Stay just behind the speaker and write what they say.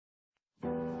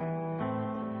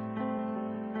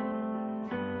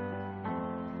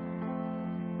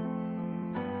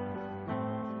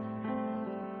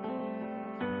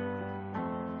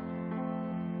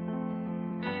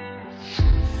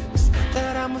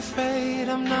I'm afraid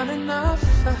I'm not enough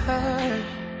for her.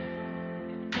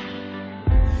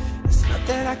 It's not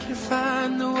that I can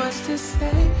find the words to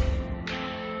say,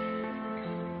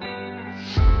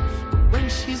 but when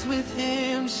she's with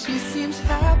him, she seems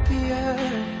happier.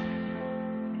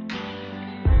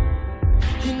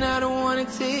 And I don't wanna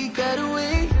take that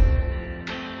away.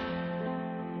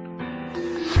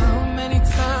 How many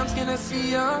times can I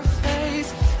see your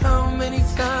face? How many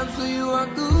times will you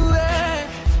walk away?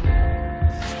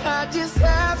 I just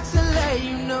have to let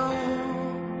you know,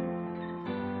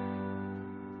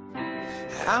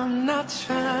 I'm not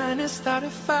trying to start a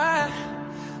fire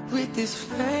with this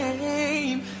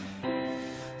flame,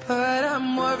 but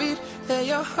I'm worried that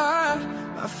your heart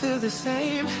might feel the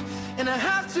same. And I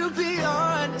have to be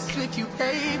honest with you,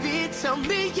 baby. Tell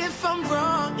me if I'm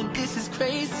wrong and this is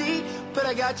crazy, but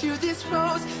I got you this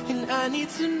rose and I need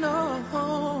to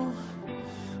know,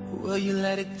 will you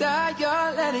let it die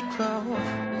or let it grow?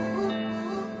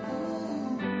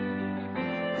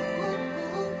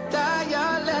 Die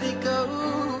or let it go?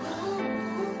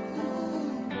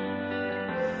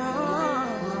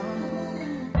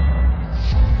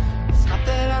 It's not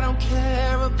that I don't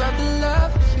care about the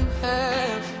love you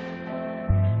have.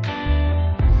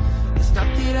 It's not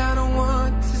that I don't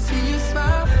want to see you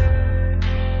smile,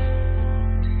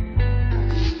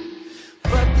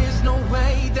 but there's no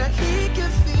way that he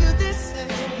can feel the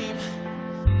same.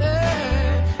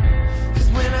 Yeah. 'Cause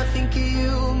when I think of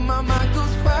you, my mind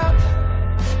goes wild.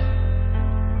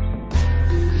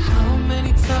 How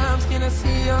many times can I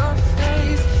see your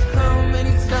face? How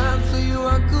many times will you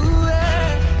walk away?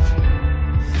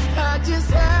 I just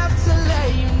have to let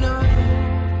you know,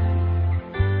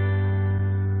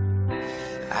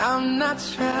 I'm not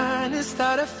trying to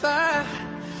start a fire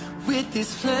with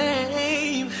this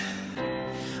flame,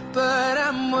 but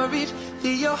I'm worried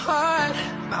that your heart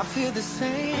might feel the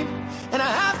same. And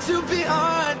I have to be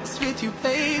honest with you,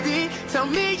 baby. Tell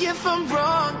me if I'm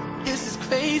wrong, this is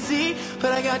crazy,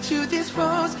 but I got you this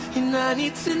rose and I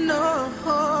need to know,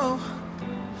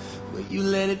 will you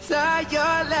let it die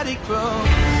or let it grow?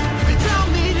 You can tell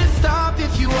me to stop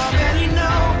if you already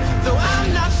know, though I'm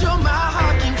not sure my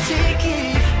heart can take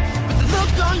it. But the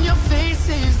look on your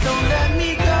faces don't let me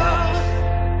go.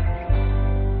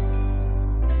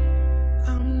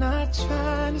 I'm not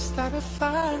trying to start a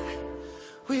fire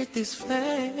with this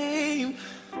flame,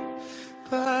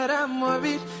 but I'm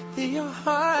worried that your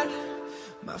heart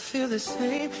might feel the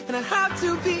same. And I have to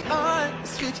be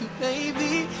honest with you,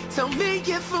 baby. Tell me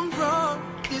if I'm wrong,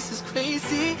 this is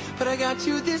crazy, but I got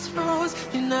you this rose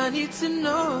and I need to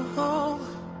know,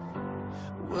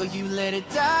 will you let it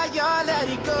die or let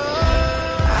it go?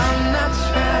 I'm not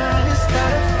trying to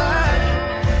start a fire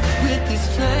with this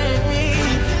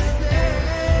flame,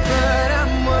 but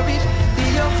I'm worried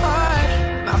that your heart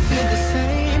might feel the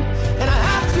same. And I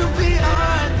have to be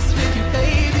honest with you,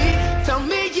 baby. Tell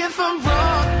me if I'm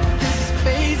wrong, this is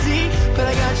crazy, but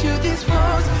I got you this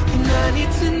rose and I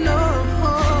need to know,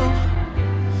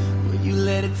 will you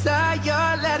let it die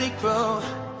or let it grow?